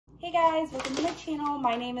Hey guys, welcome to my channel.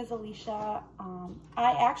 My name is Alicia.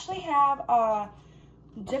 I actually have a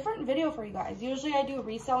different video for you guys. Usually I do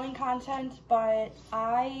reselling content, but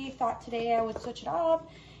I thought today I would switch it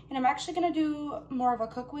up and I'm actually gonna do more of a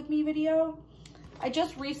cook with me video. I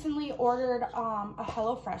just recently ordered a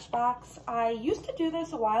HelloFresh box. I used to do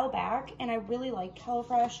this a while back and I really liked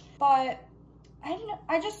HelloFresh, but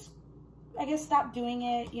I guess stopped doing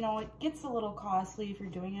it. You know, it gets a little costly if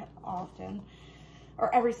you're doing it often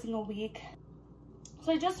or every single week.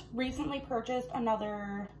 So I just recently purchased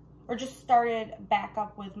just started back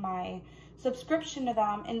up with my subscription to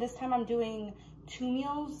them, and this time I'm doing 2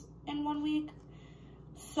 meals in 1 week.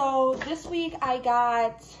 So this week I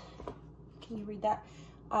got, can you read that?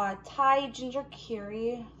 Thai ginger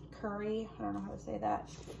curry, I don't know how to say that.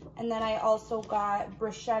 And then I also got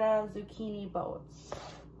bruschetta zucchini boats.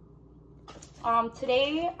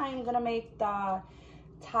 Today I'm gonna make the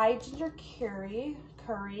Thai ginger curry,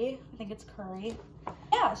 I think it's curry.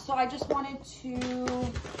 Yeah, so I just wanted to,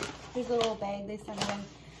 here's a little bag they sent in.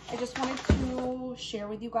 I just wanted to share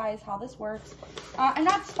with you guys how this works. I'm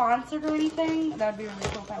not sponsored or anything. That would be really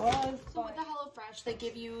cool if I was. So with the HelloFresh, they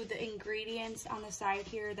give you the ingredients on the side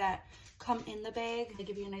here that come in the bag. They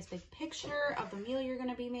give you a nice big picture of the meal you're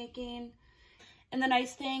gonna be making. And the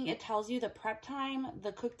nice thing, it tells you the prep time,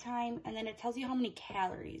 the cook time, and then it tells you how many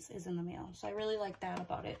calories is in the meal. So I really like that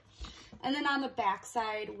about it. And then on the back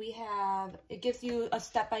side, it gives you a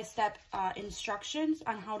step-by-step instructions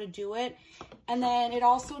on how to do it. And then it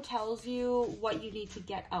also tells you what you need to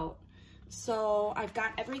get out. So I've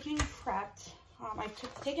got everything prepped. I've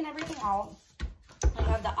taken everything out. I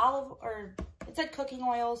have the it said cooking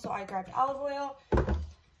oil, so I grabbed olive oil,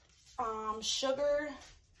 sugar,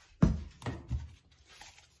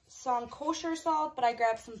 some kosher salt, but I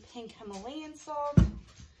grabbed some pink Himalayan salt.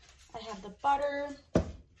 I have the butter.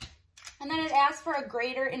 And then it asked for a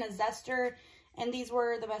grater and a zester, and these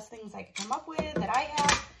were the best things I could come up with that I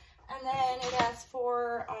have. And then it asked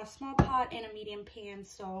for a small pot and a medium pan,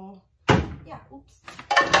 so yeah, oops.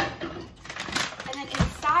 And then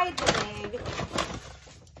inside the bag,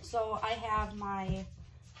 so I have my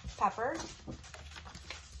pepper.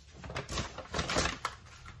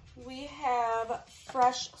 We have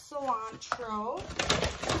fresh cilantro,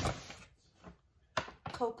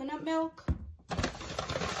 coconut milk,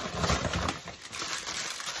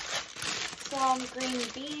 some green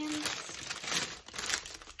beans,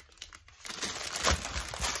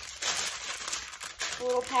 a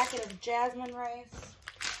little packet of jasmine rice,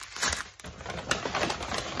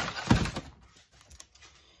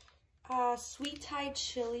 sweet Thai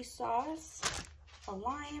chili sauce, a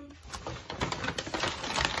lime.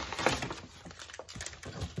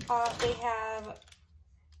 They have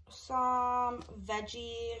some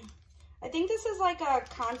veggie, I think this is like a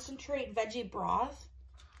concentrate veggie broth.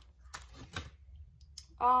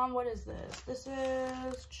 What is this? This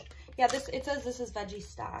is, yeah, it says this is veggie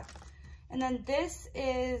stock. And then this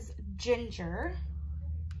is ginger.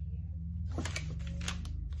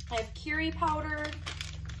 I have curry powder,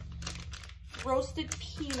 roasted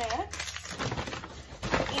peanuts,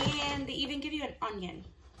 and they even give you an onion.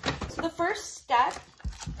 So the first step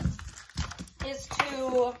is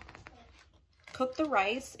to cook the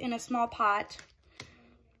rice in a small pot.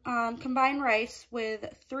 Combine rice with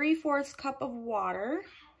 3/4 cup of water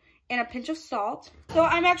and a pinch of salt. So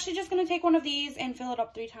I'm actually just gonna take one of these and fill it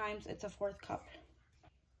up 3 times. It's a 1/4 cup.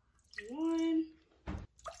 1,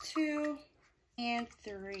 2, and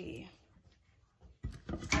 3.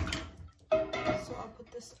 So I'll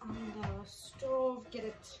put this on the stove, get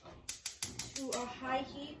it to a high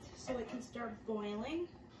heat so it can start boiling.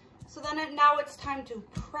 So then now it's time to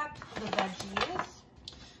prep the veggies.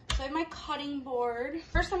 So I have my cutting board.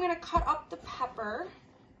 First I'm gonna cut up the pepper.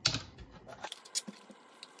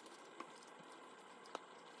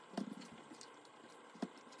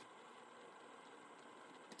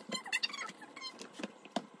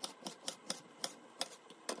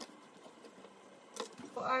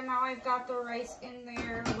 So now I've got the rice in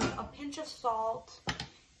there with a pinch of salt,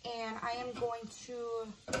 and I am going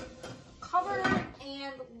to cover it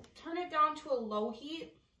and turn it down to a low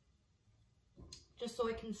heat just so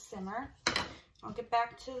it can simmer. I'll get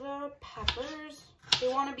back to the peppers. They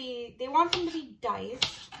want them to be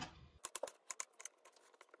diced.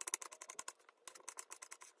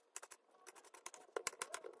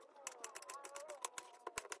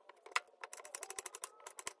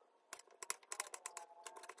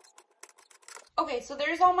 Okay, so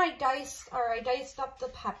there's all my I diced up the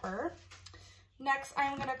pepper. Next,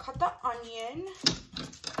 I'm gonna cut the onion.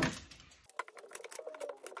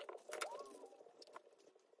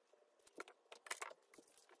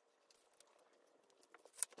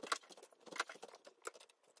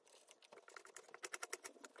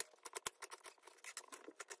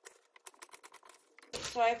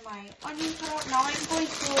 so I have my onion cut out. Now I'm going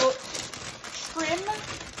to trim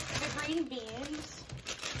the green beans.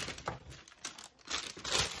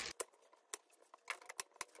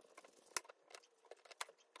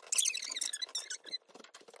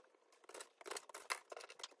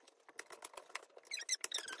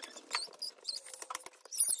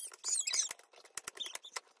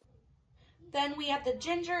 Then we have the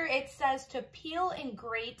ginger. It says to peel and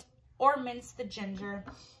grate or mince the ginger.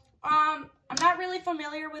 I'm not really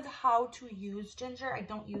familiar with how to use ginger. I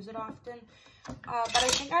don't use it often. But I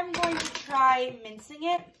think I'm going to try mincing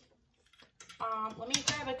it. Let me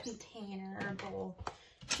grab a container or bowl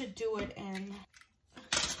to do it in.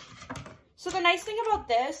 So the nice thing about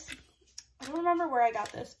this, I don't remember where I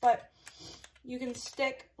got this, but you can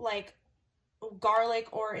stick like garlic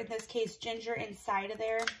or in this case ginger inside of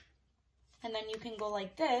there. And then you can go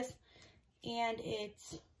like this and it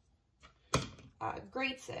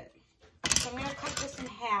grates it. So I'm going to cut this in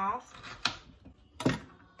half.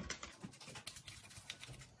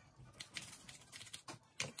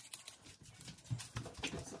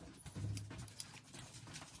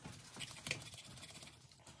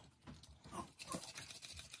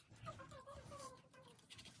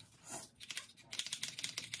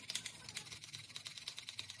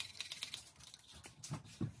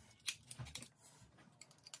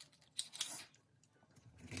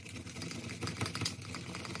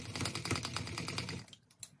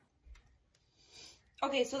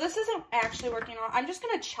 Okay, so this isn't actually working out. I'm just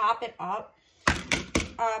going to chop it up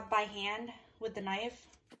by hand with the knife.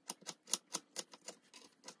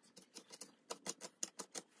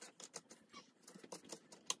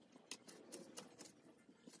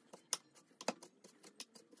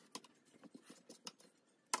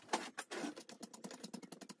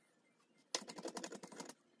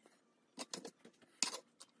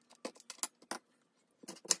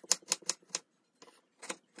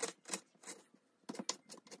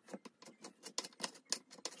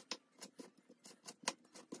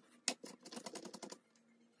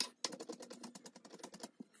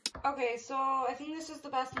 Okay, so I think this is the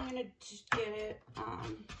best I'm going to get it.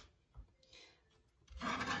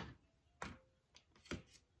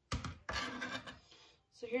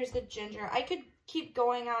 So here's the ginger. I could keep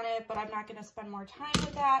going on it, but I'm not going to spend more time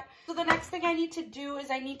with that. So the next thing I need to do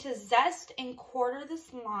is I need to zest and quarter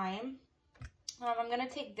this lime. I'm going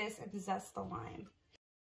to take this and zest the lime.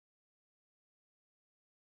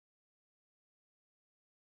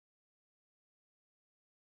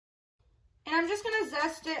 And I'm just going to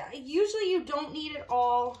zest it. Usually you don't need it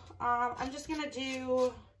all. I'm just going to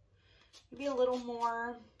do maybe a little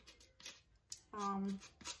more. Let's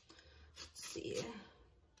see.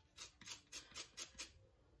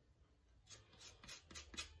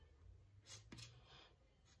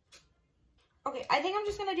 Okay, I think I'm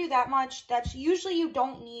just going to do that much. That's usually you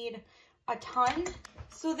don't need a ton.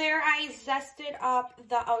 So there I zested up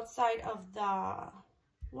the outside of the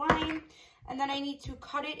lime. And then I need to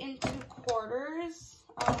cut it into quarters.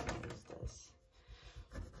 What is this?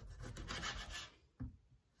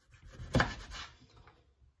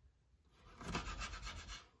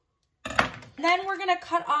 And then we're going to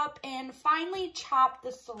cut up and finely chop the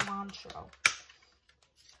cilantro.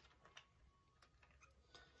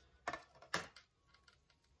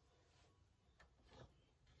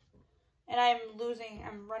 And I'm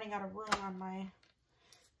running out of room on my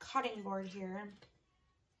cutting board here.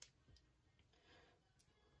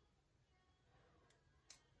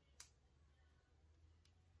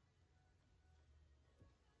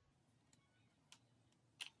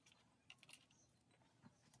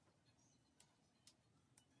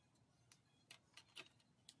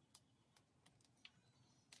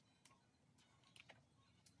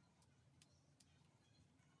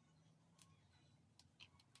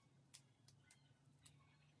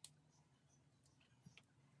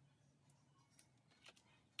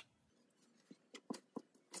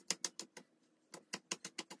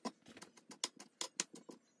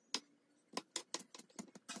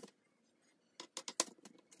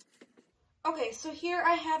 Okay, so here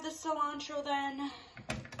I have the cilantro then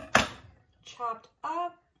chopped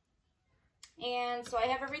up. And so I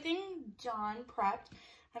have everything done, prepped.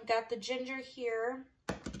 I've got the ginger here.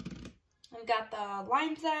 I've got the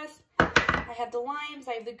lime zest. I have the limes.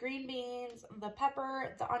 I have the green beans, the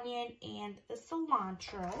pepper, the onion, and the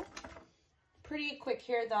cilantro. Pretty quick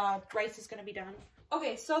here. The rice is going to be done.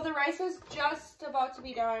 Okay, so the rice is just about to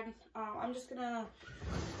be done. I'm just going to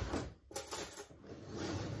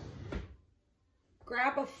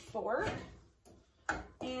grab a fork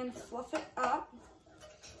and fluff it up.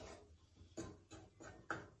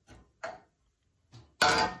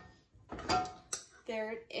 There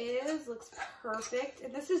there it is. Looks perfect.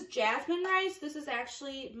 And this is jasmine rice. This is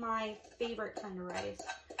actually my favorite kind of rice.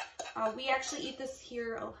 We actually eat this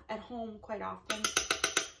here at home quite often.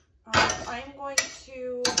 I'm going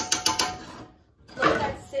to let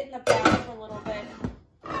that sit in the bag for a little bit.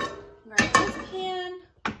 Grab this pan.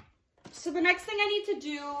 So the next thing I need to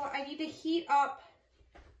do, I need to heat up.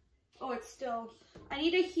 Oh, it's still. I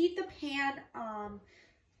need to heat the pan.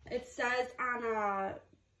 It says on a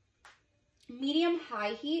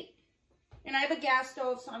medium-high heat. And I have a gas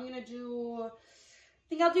stove, so I'm going to do, I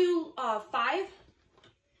think I'll do 5.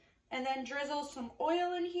 And then drizzle some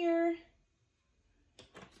oil in here.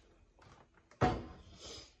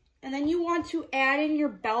 And then you want to add in your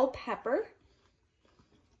bell pepper.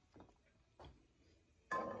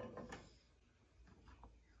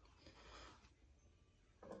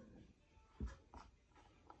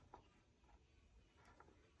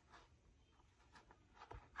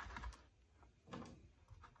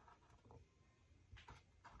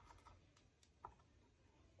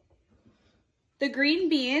 The green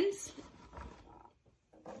beans.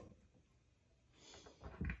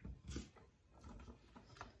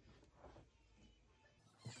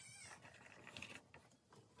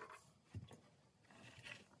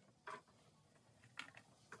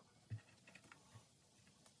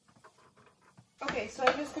 Okay, so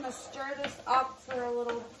I'm just gonna stir this up for a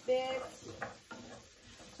little bit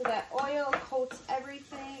so that oil coats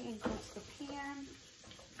everything and coats the pan.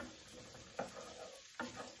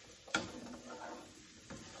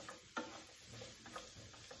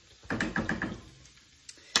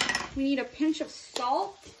 We need a pinch of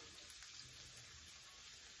salt.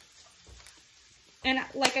 And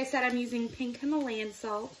like I said, I'm using pink Himalayan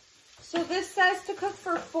salt. So this says to cook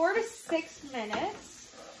for 4 to 6 minutes.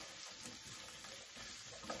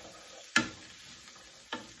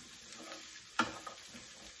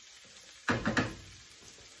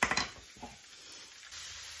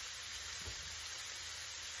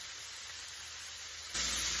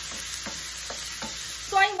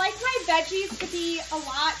 So I like my veggies to be a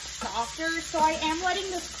lot softer, so I am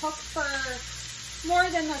letting this cook for more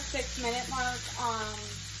than the 6-minute mark.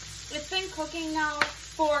 It's been cooking now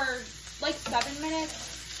for like 7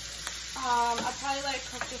 minutes. I'll probably let it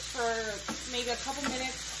cook just for maybe a couple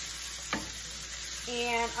minutes,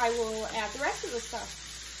 and I will add the rest of the stuff.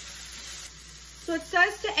 So it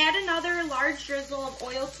says to add another large drizzle of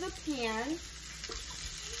oil to the pan.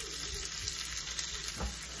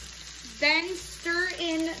 Then stir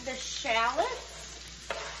in the shallots.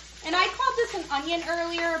 And I called this an onion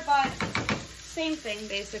earlier, but same thing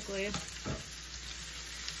basically.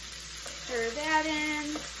 Stir that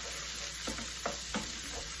in.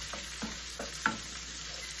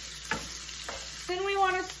 Then we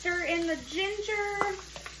want to stir in the ginger.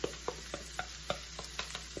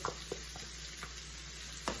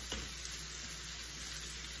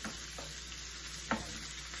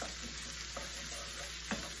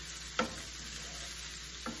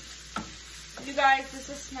 You guys, this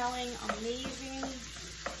is smelling amazing.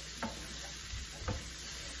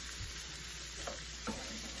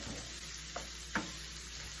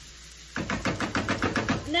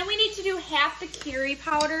 And then we need to do half the curry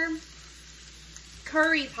powder.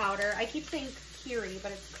 Curry powder. I keep saying curry,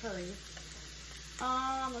 but it's curry.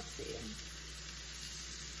 Let's see.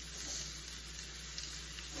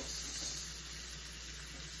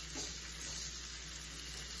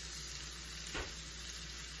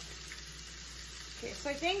 Okay,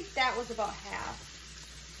 so I think that was about half.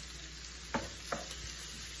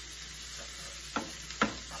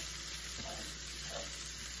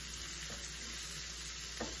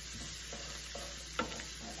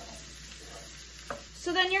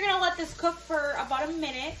 So then you're gonna let this cook for about a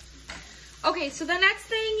minute. Okay, so the next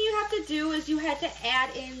thing you have to do is you had to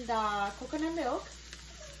add in the coconut milk.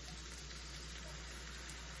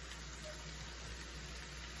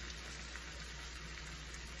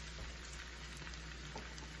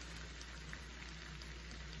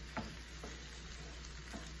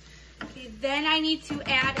 Okay, then I need to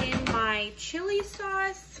add in my chili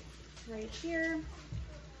sauce right here.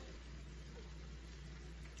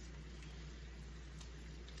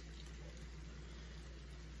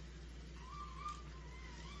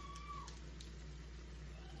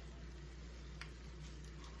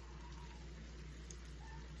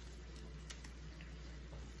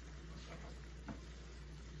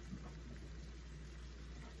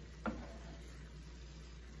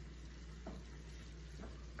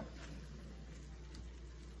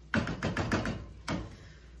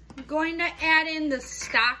 Going to add in the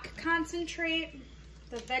stock concentrate,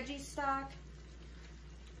 the veggie stock.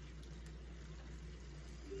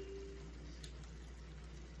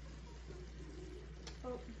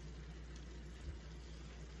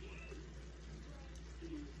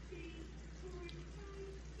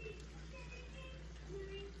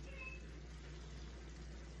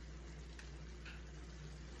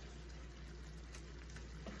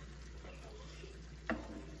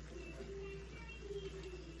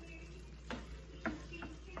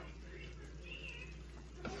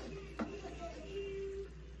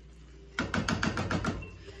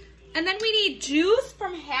 And then we need juice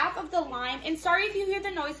from half of the lime. And sorry if you hear the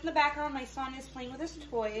noise in the background. My son is playing with his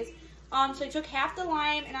toys. So I took half the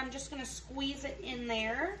lime and I'm just going to squeeze it in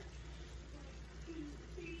there.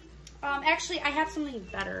 Actually, I have something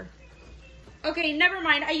better. Okay, never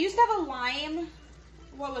mind. I used to have a lime.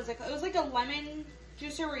 What was it? It was like a lemon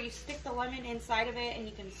juicer where you stick the lemon inside of it and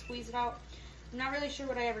you can squeeze it out. I'm not really sure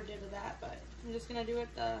what I ever did with that, but I'm just going to do it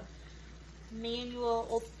the manual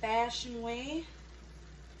old-fashioned way.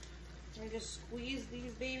 I just squeeze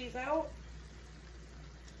these babies out.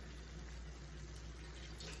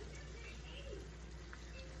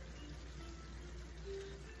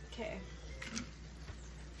 Okay.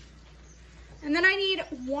 And then I need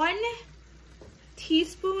 1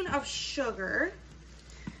 teaspoon of sugar.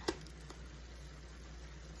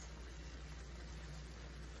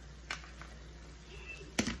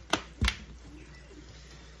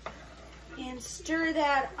 And stir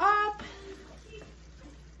that up.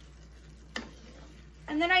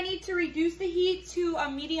 And then I need to reduce the heat to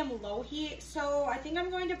a medium-low heat. So I think I'm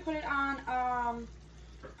going to put it on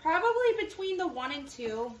probably between the 1 and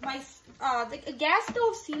 2. The gas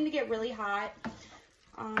stove seemed to get really hot.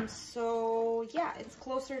 So yeah, it's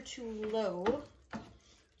closer to low.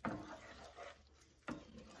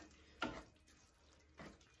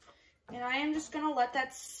 And I am just gonna let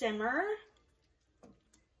that simmer.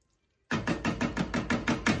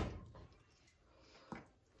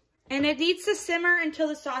 And it needs to simmer until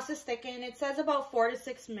the sauce is thickened. It says about 4 to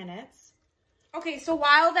 6 minutes. Okay, so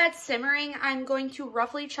while that's simmering, I'm going to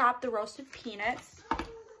roughly chop the roasted peanuts.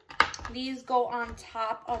 These go on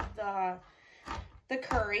top of the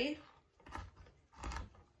curry.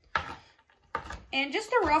 And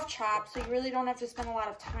just a rough chop, so you really don't have to spend a lot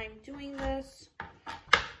of time doing this.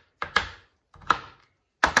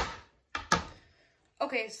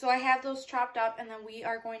 Okay, so I have those chopped up, and then we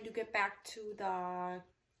are going to get back to the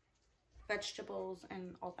vegetables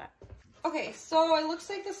and all that. Okay, so it looks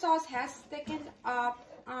like the sauce has thickened up.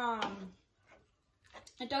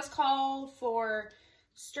 It does call for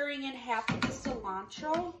stirring in half of the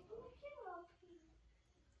cilantro.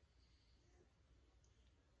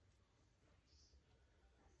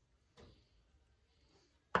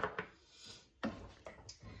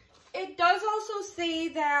 It does also say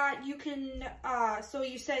that you can, so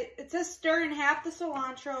you say, it says stir in half the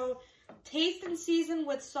cilantro, taste and season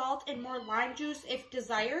with salt and more lime juice if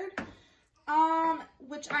desired,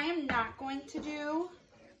 which I am not going to do.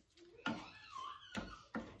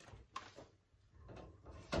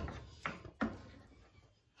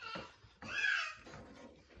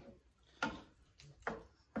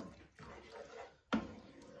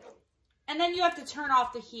 And then you have to turn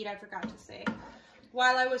off the heat, I forgot to say,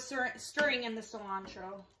 while I was stirring in the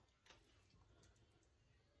cilantro.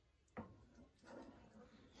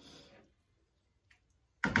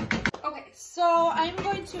 Okay, so I'm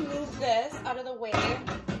going to move this out of the way.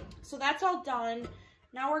 So that's all done.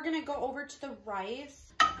 Now we're gonna go over to the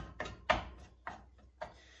rice.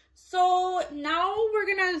 So now we're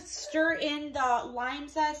gonna stir in the lime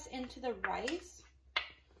zest into the rice.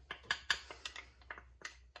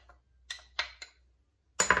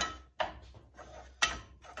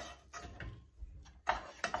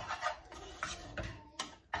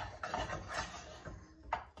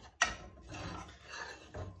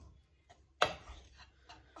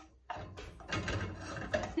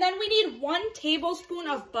 Then we need 1 tablespoon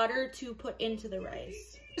of butter to put into the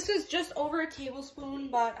rice. This is just over a tablespoon,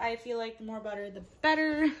 but I feel like the more butter, the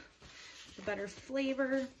better. The better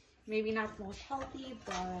flavor. Maybe not the most healthy,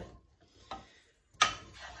 but...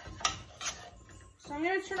 So I'm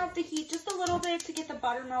going to turn up the heat just a little bit to get the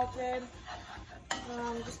butter melted.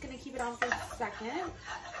 I'm just going to keep it on for a second.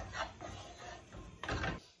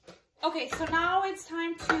 Okay, so now it's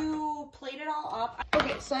time to plate it all up.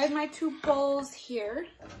 Okay, so I have my 2 bowls here.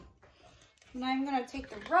 Now I'm gonna take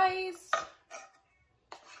the rice.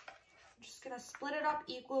 I'm just gonna split it up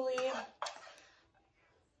equally.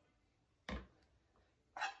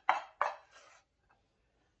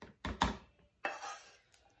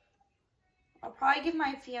 I'll probably give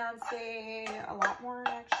my fiance a lot more,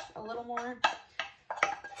 actually, a little more.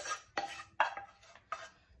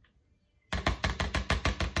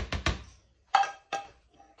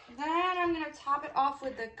 Then I'm going to top it off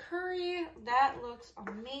with the curry. That looks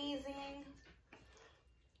amazing.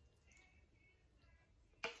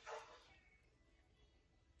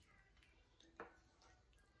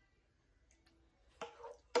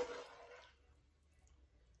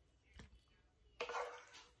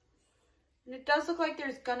 And it does look like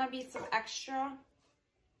there's going to be some extra,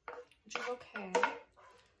 which is okay.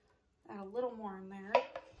 Add a little more in there.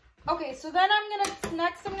 Okay, so then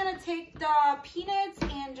next I'm gonna take the peanuts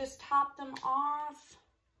and just top them off.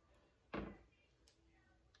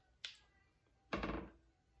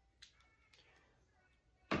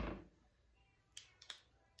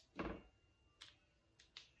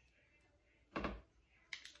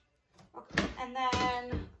 Okay, and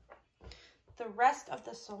then the rest of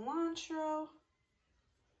the cilantro.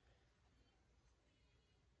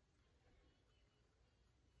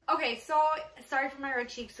 Okay, so sorry for my red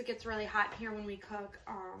cheeks. It gets really hot here when we cook.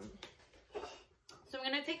 So I'm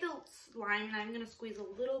gonna take the slime and I'm gonna squeeze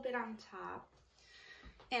a little bit on top.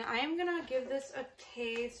 And I am gonna give this a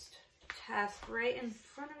taste test right in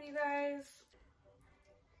front of you guys.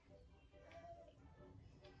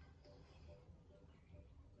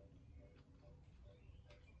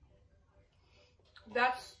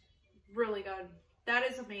 That's really good. That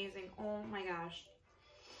is amazing. Oh my gosh.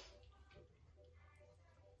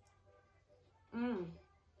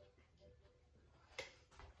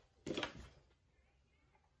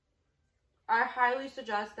 I highly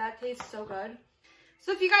suggest. That tastes so good.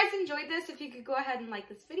 So if you guys enjoyed this, if you could go ahead and like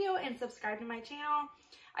this video and subscribe to my channel.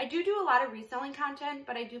 I do a lot of reselling content,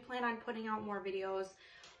 but I do plan on putting out more videos.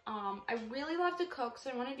 I really love to cook, so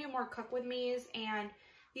I want to do more cook with me's, and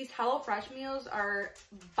these HelloFresh meals are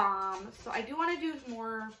bomb. So I do want to do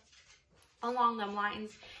more along them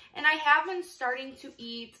lines. And I have been starting to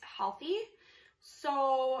eat healthy.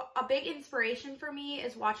 So a big inspiration for me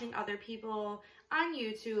is watching other people on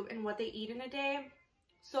YouTube and what they eat in a day.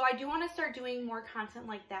 So I do want to start doing more content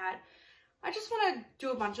like that. I just want to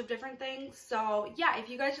do a bunch of different things. So yeah, if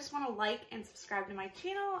you guys just want to like and subscribe to my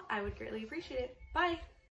channel, I would greatly appreciate it. Bye.